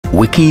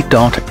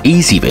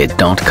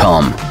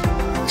wiki.ezvid.com.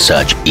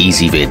 Search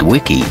Ezvid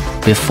Wiki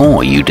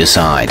before you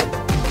decide.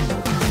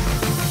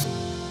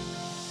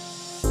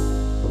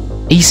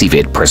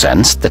 Ezvid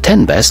presents the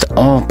 10 best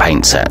oil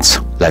paint sets.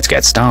 Let's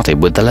get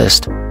started with the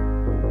list.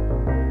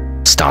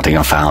 Starting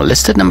off our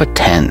list at number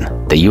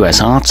 10, the US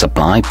Art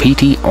Supply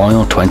PT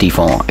Oil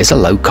 24 is a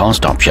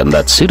low-cost option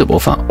that's suitable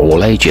for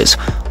all ages.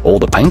 All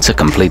the paints are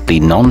completely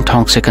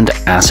non-toxic and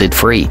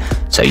acid-free,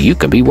 so you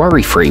can be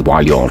worry-free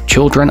while your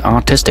children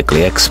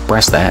artistically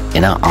express their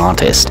inner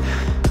artist.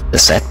 The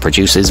set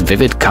produces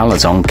vivid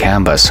colors on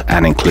canvas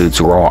and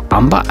includes raw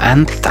umber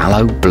and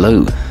phthalo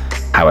blue.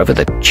 However,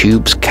 the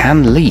tubes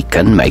can leak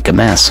and make a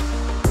mess.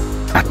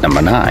 At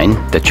number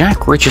 9, the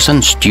Jack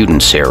Richeson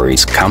Student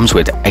Series comes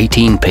with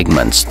 18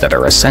 pigments that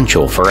are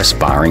essential for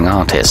aspiring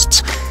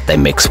artists. They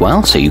mix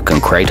well so you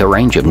can create a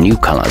range of new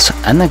colors,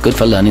 and they're good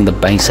for learning the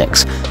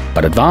basics,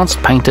 but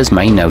advanced painters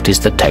may notice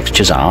the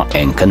textures are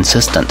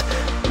inconsistent.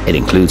 It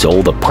includes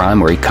all the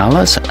primary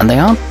colors, and they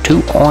aren't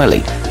too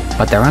oily,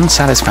 but they're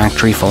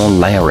unsatisfactory for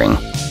layering.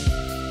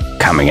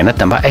 Coming in at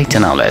number 8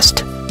 on our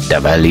list,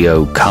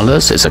 daveliou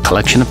Colors is a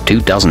collection of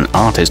 24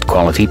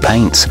 artist-quality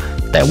paints.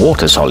 They're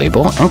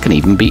water-soluble and can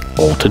even be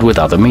altered with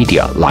other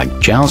media, like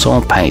gels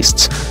or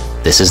pastes.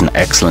 This is an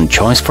excellent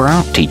choice for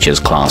art teachers'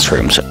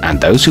 classrooms and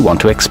those who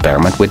want to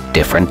experiment with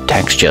different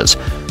textures.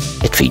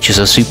 It features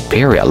a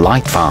superior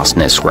light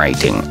fastness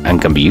rating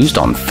and can be used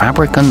on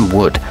fabric and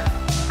wood.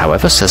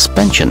 However,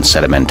 suspension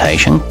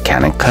sedimentation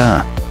can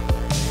occur.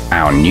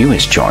 Our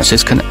newest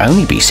choices can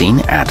only be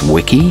seen at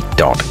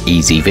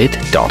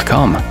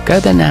wiki.ezvid.com. Go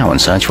there now and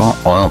search for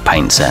oil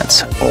paint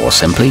sets, or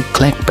simply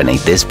click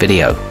beneath this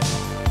video.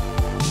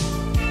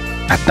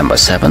 At number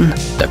 7,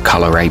 the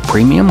Coloré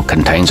Premium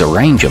contains a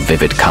range of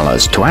vivid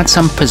colors to add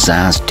some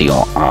pizzazz to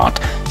your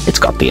art. It's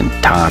got the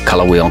entire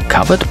color wheel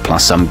covered,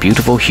 plus some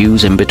beautiful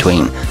hues in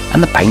between,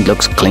 and the paint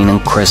looks clean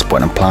and crisp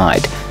when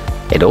applied.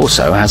 It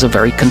also has a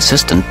very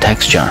consistent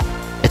texture.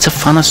 It's a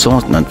fun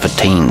assortment for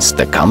teens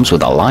that comes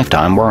with a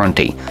lifetime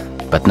warranty,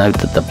 but note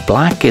that the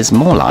black is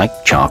more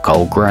like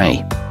charcoal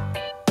grey.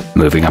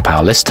 Moving up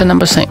our list to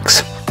number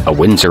 6. A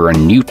Winsor &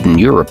 Newton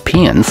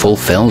European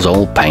fulfills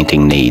all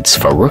painting needs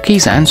for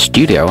rookies and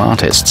studio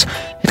artists.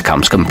 It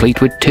comes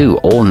complete with 2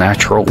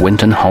 all-natural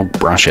Winton Hog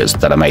brushes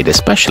that are made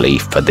especially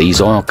for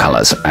these oil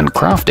colors and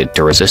crafted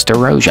to resist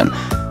erosion.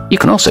 You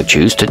can also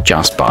choose to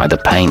just buy the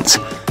paints.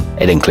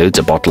 It includes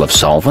a bottle of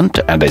solvent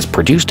and is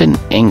produced in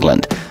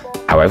England.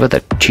 However,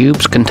 the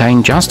tubes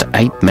contain just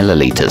 8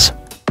 milliliters.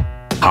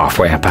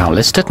 Halfway up our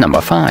list at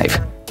number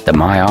 5. The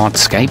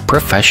myartscape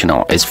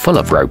Professional is full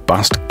of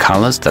robust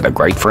colors that are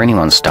great for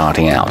anyone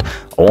starting out,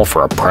 or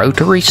for a pro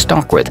to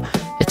restock with.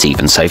 It's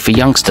even safe for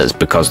youngsters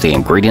because the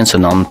ingredients are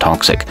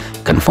non-toxic,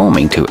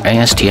 conforming to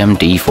ASTM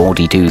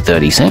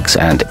D4236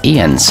 and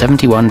EN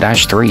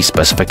 71-3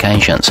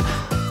 specifications.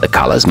 The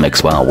colors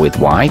mix well with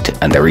white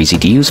and they're easy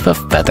to use for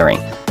feathering.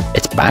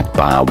 It's backed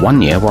by a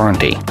 1-year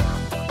warranty.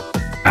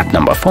 At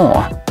number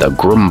 4, the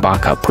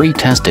Grumbacher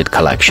pre-tested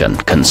collection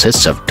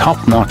consists of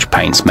top-notch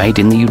paints made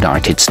in the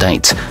United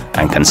States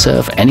and can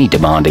serve any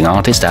demanding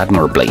artist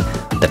admirably.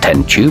 The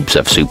 10 tubes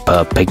of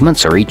superb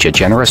pigments are each a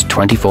generous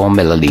 24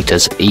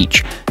 milliliters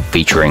each,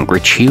 featuring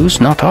rich hues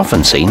not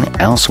often seen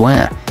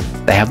elsewhere.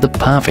 They have the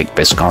perfect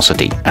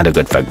viscosity and are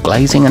good for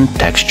glazing and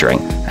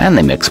texturing, and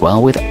they mix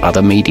well with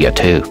other media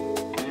too.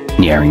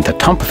 Nearing the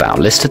top of our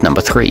list at number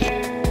 3.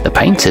 The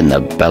paints in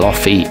the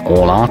bellofy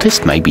All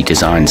Artist may be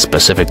designed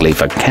specifically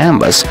for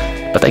canvas,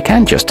 but they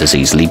can just as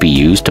easily be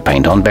used to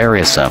paint on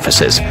various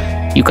surfaces.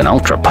 You can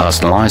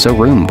ultra-personalize a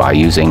room by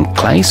using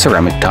clay,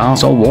 ceramic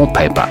tiles, or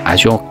wallpaper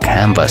as your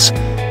canvas.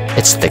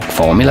 Its thick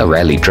formula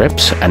rarely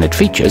drips, and it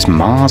features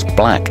Mars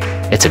Black.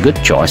 It's a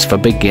good choice for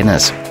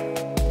beginners.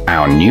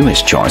 Our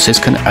newest choices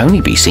can only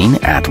be seen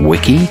at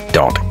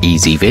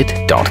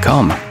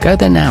wiki.ezvid.com. Go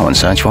there now and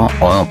search for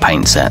oil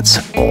paint sets,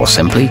 or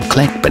simply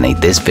click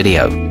beneath this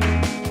video.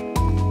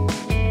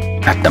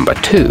 At number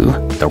 2,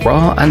 the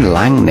Raw and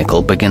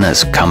Langnickel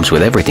Beginners comes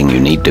with everything you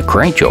need to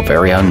create your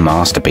very own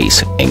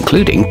masterpiece,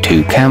 including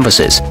 2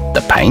 canvases,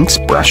 the paints,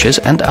 brushes,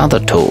 and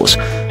other tools.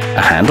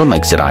 A handle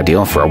makes it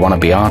ideal for a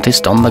wannabe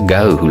artist on the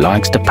go who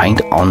likes to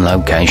paint on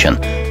location.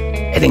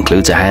 It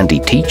includes a handy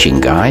teaching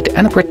guide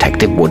and a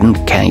protective wooden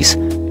case.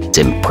 It's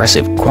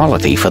impressive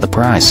quality for the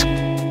price.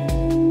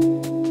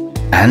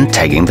 And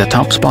taking the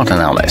top spot on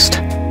our list,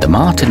 the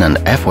Martin and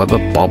F. Weber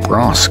Bob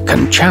Ross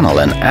can channel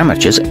an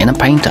amateur's inner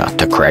painter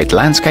to create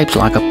landscapes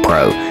like a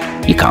pro.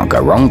 You can't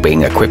go wrong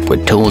being equipped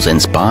with tools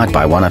inspired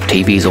by one of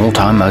TV's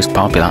all-time most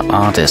popular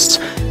artists.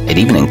 It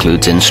even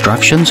includes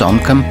instructions on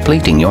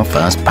completing your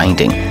first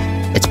painting.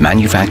 It's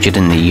manufactured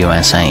in the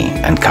USA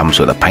and comes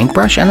with a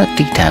paintbrush and a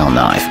detail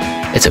knife.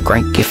 It's a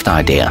great gift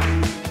idea.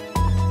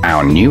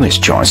 Our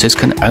newest choices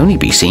can only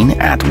be seen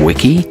at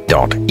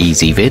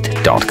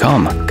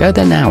wiki.ezvid.com. Go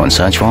there now and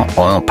search for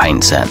oil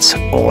paint sets,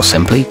 or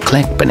simply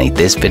click beneath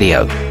this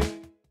video.